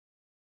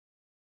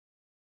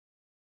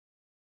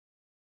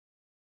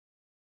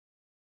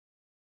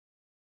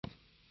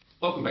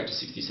Welcome back to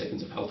 60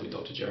 Seconds of Health with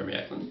Dr Jeremy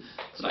Ackland.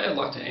 Today I'd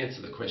like to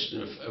answer the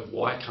question of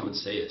why come and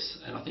see us.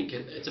 And I think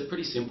it's a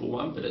pretty simple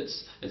one, but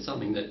it's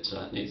something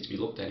that needs to be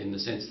looked at in the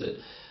sense that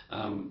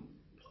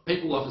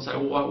people often say,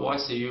 well, why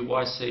see you?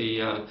 Why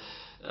see a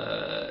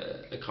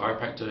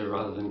chiropractor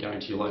rather than going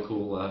to your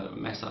local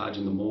massage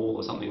in the mall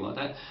or something like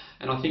that?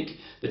 And I think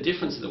the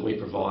difference that we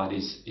provide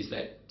is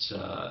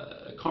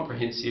that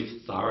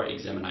comprehensive, thorough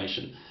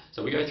examination.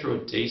 So we go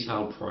through a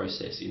detailed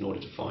process in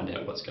order to find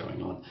out what's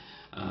going on.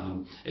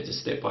 It's a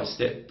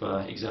step-by-step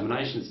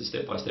examination, it's a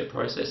step-by-step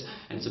process,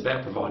 and it's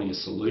about providing a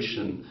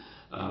solution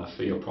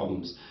for your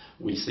problems.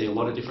 We see a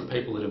lot of different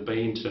people that have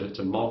been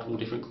to multiple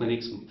different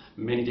clinics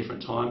many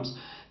different times,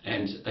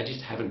 and they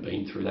just haven't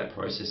been through that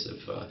process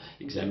of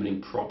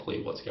examining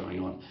properly what's going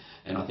on.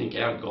 And I think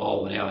our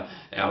goal and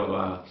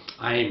our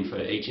aim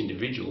for each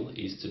individual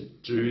is to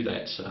do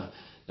that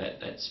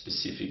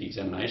specific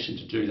examination,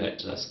 to do that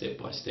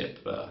step-by-step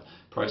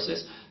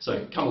process.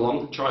 So come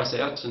along, try us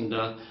out, and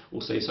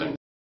we'll see you soon.